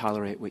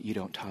tolerate what you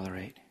don't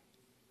tolerate.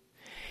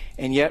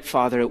 And yet,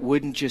 Father, it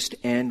wouldn't just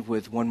end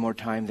with one more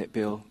time that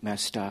Bill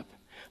messed up,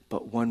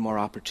 but one more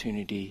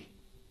opportunity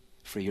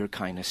for your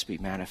kindness to be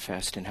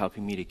manifest in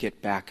helping me to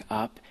get back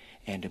up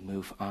and to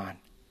move on.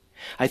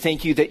 I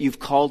thank you that you've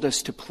called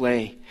us to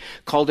play,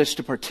 called us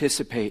to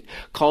participate,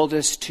 called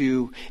us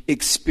to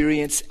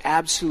experience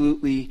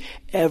absolutely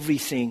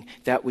everything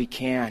that we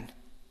can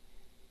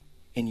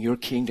in your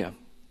kingdom.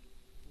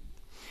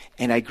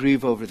 And I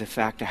grieve over the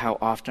fact of how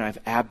often I've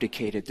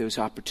abdicated those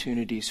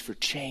opportunities for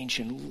change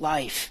in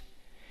life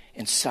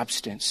and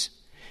substance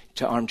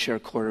to armchair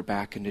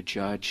quarterback and to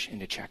judge and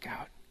to check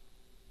out.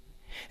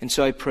 And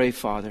so I pray,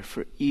 Father,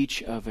 for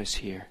each of us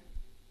here.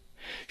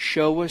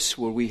 Show us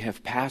where we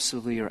have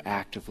passively or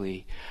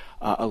actively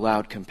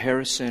allowed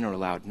comparison or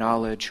allowed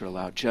knowledge or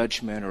allowed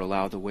judgment or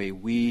allowed the way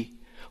we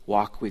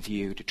walk with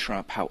you to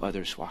trump how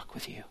others walk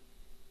with you.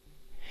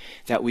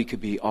 That we could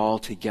be all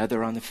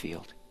together on the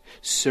field,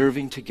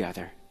 serving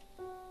together.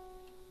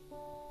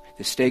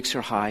 The stakes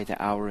are high,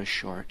 the hour is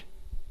short.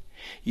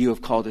 You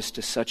have called us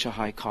to such a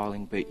high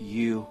calling, but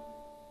you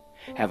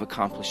have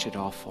accomplished it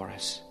all for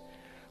us.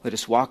 Let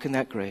us walk in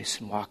that grace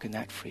and walk in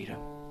that freedom.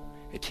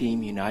 A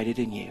team united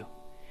in you,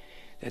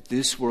 that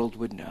this world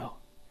would know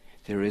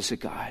there is a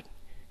God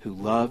who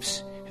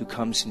loves, who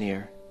comes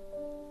near.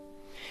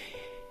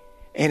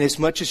 And as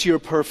much as you're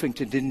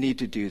perfect and didn't need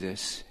to do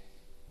this,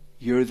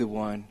 you're the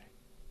one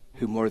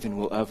who more than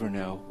we'll ever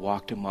know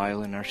walked a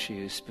mile in our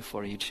shoes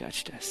before you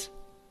judged us,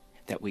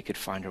 that we could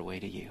find our way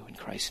to you. In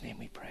Christ's name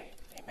we pray.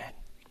 Amen.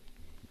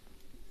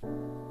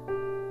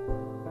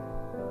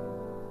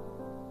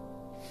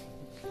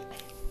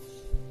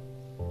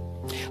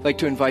 I'd like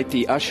to invite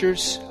the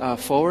ushers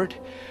forward.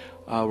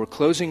 We're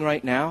closing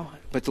right now,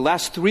 but the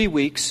last 3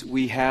 weeks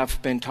we have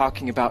been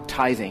talking about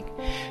tithing,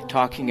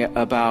 talking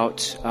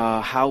about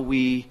how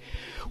we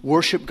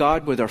worship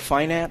God with our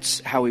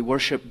finance, how we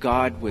worship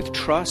God with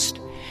trust,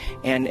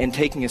 and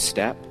taking a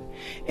step.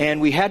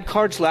 And we had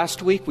cards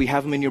last week. We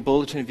have them in your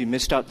bulletin if you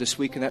missed out this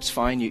week, and that's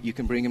fine. You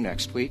can bring them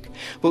next week.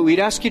 But we'd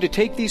ask you to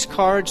take these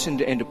cards and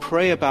to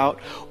pray about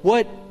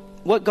what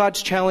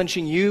God's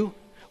challenging you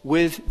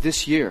with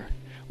this year,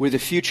 with a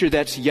future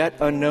that's yet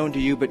unknown to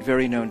you but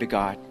very known to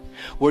God,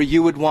 where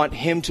you would want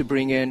Him to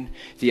bring in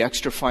the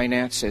extra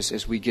finances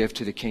as we give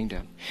to the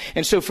kingdom.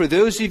 And so for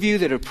those of you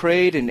that have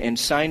prayed and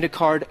signed a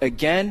card,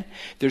 again,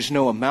 there's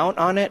no amount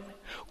on it.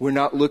 We're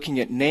not looking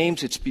at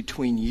names. It's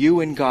between you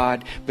and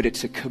God, but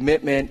it's a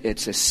commitment.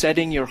 It's a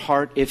setting your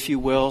heart, if you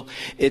will.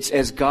 It's,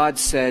 as God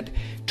said,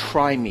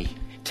 try me.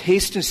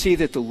 Taste and see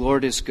that the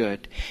Lord is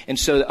good. And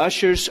so the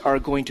ushers are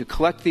going to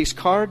collect these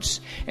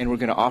cards, and we're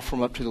going to offer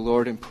them up to the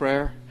Lord in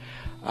prayer.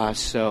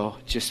 So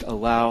just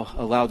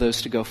allow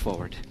those to go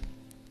forward.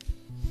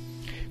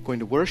 Going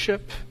to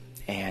worship,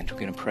 and we're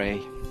going to pray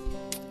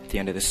at the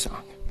end of this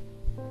song.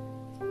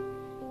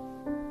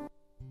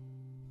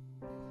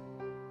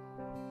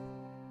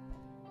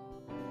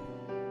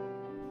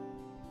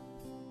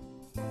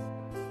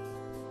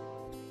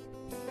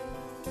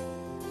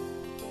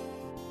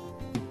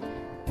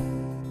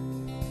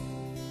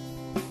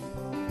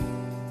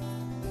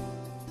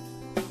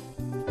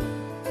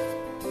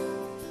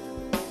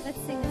 Let's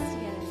sing this.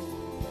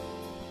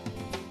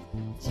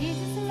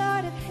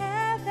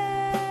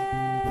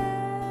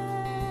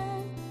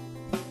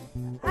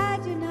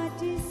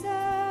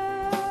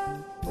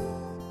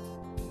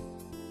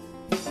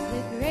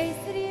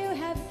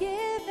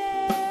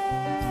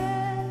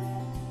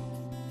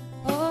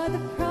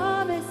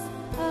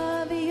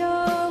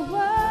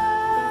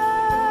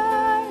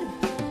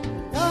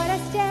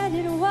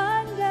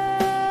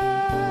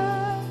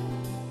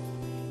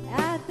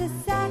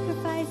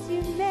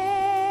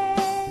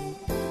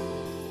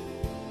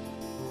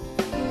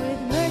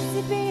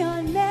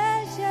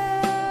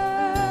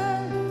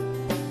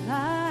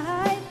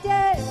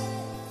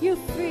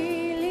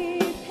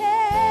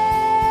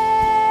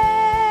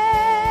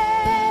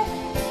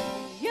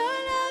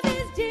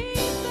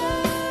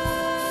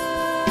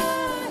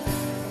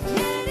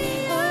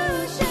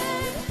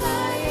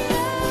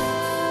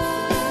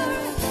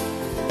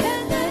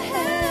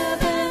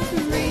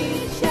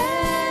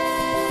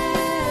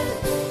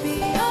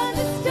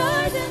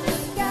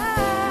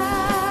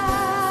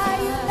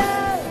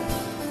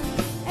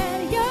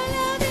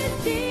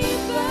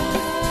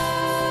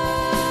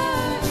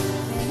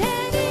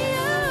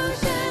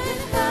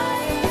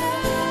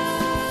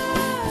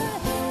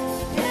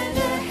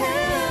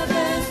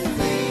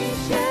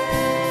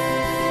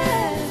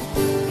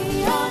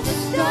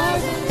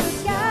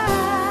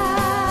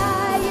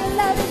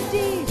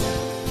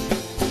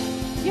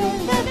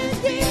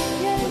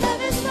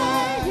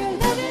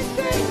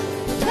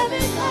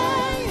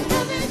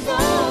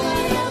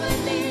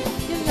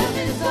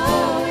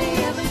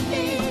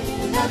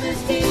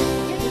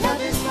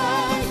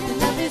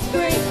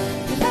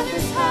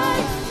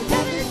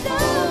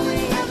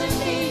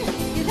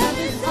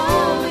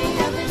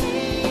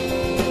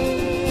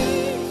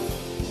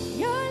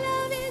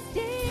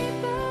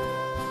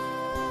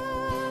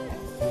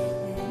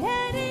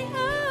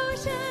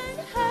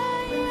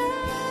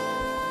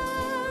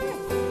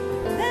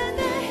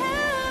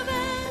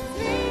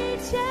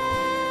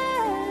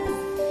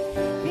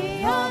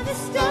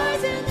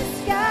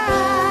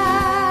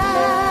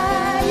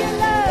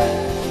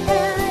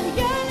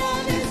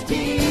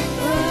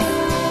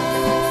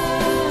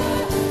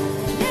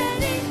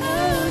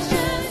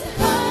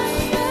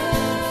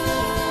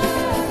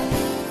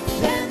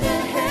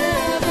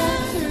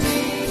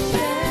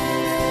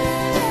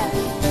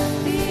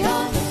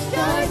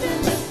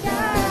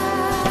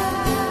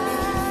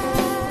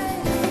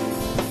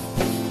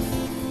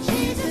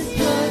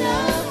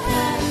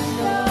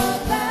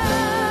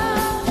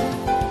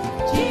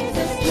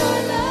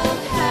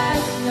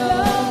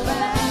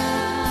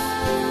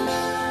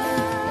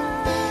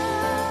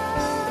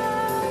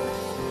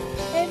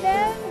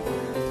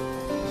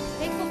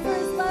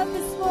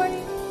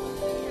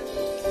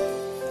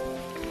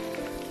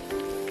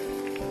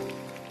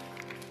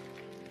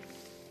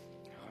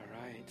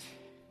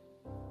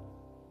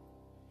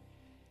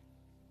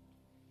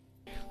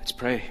 Let's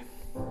pray.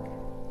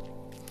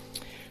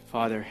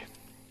 Father,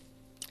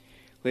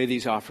 lay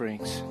these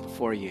offerings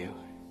before you,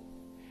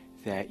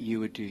 that you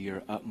would do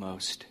your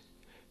utmost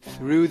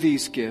through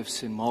these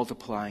gifts in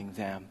multiplying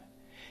them,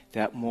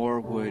 that more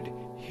would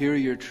hear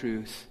your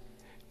truth,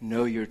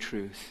 know your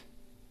truth,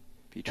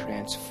 be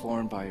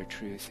transformed by your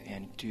truth,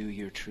 and do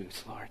your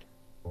truth, Lord.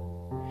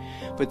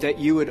 But that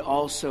you would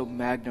also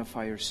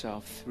magnify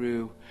yourself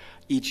through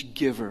each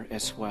giver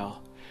as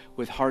well,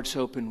 with hearts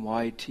open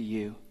wide to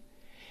you,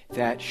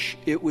 that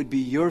it would be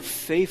your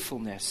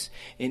faithfulness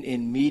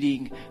in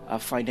meeting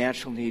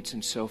financial needs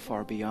and so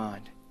far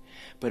beyond,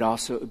 but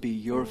also it would be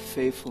your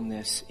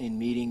faithfulness in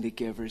meeting the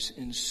givers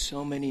in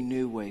so many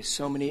new ways,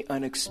 so many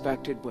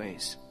unexpected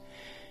ways,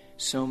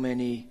 so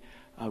many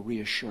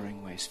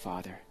reassuring ways,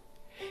 Father.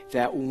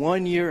 That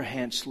 1 year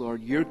hence,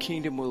 Lord, your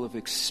kingdom will have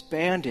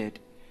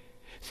expanded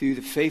through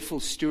the faithful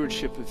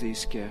stewardship of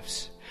these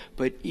gifts,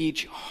 but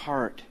each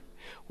heart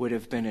would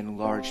have been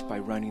enlarged by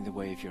running the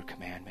way of your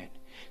commandment.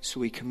 So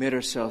we commit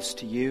ourselves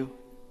to you,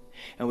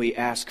 and we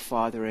ask,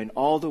 Father, in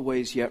all the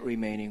ways yet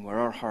remaining where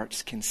our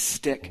hearts can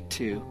stick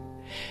to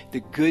the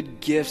good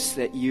gifts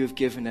that you have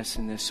given us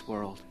in this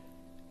world,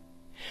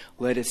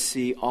 let us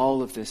see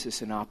all of this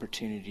as an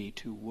opportunity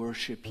to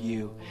worship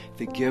you,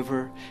 the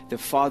giver, the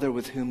Father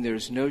with whom there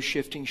is no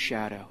shifting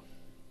shadow,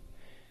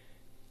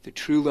 the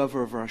true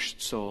lover of our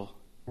soul,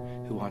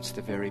 who wants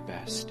the very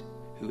best,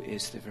 who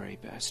is the very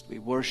best. We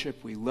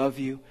worship, we love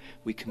you,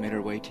 we commit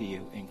our way to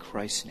you. In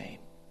Christ's name,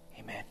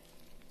 amen.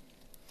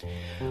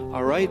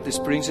 All right, this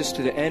brings us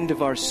to the end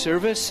of our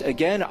service.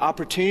 Again,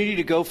 opportunity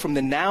to go from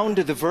the noun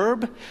to the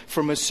verb,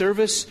 from a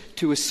service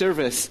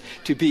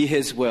to be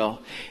his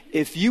will.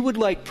 If you would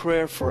like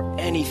prayer for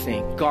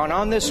anything gone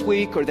on this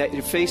week or that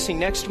you're facing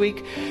next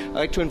week, I'd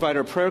like to invite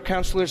our prayer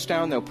counselors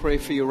down. They'll pray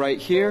for you right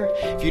here.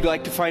 If you'd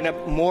like to find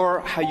out more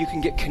how you can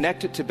get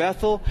connected to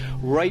Bethel,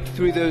 right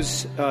through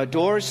those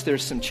doors,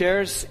 there's some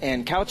chairs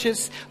and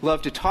couches.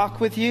 Love to talk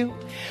with you.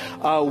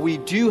 We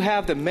do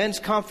have the men's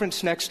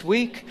conference next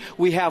week.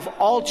 We have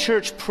all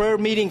church prayer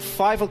meeting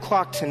 5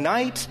 o'clock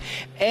tonight,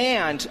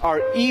 and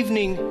our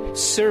evening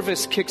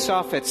service kicks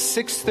off at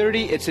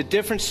 6:30. It's a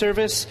different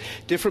service,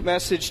 different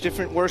message,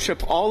 different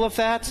worship, all of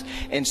that.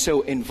 And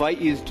so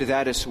invite you to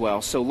that as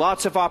well. So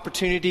lots of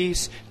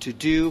opportunities to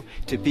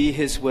be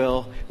his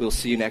will. We'll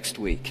see you next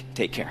week.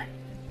 Take care.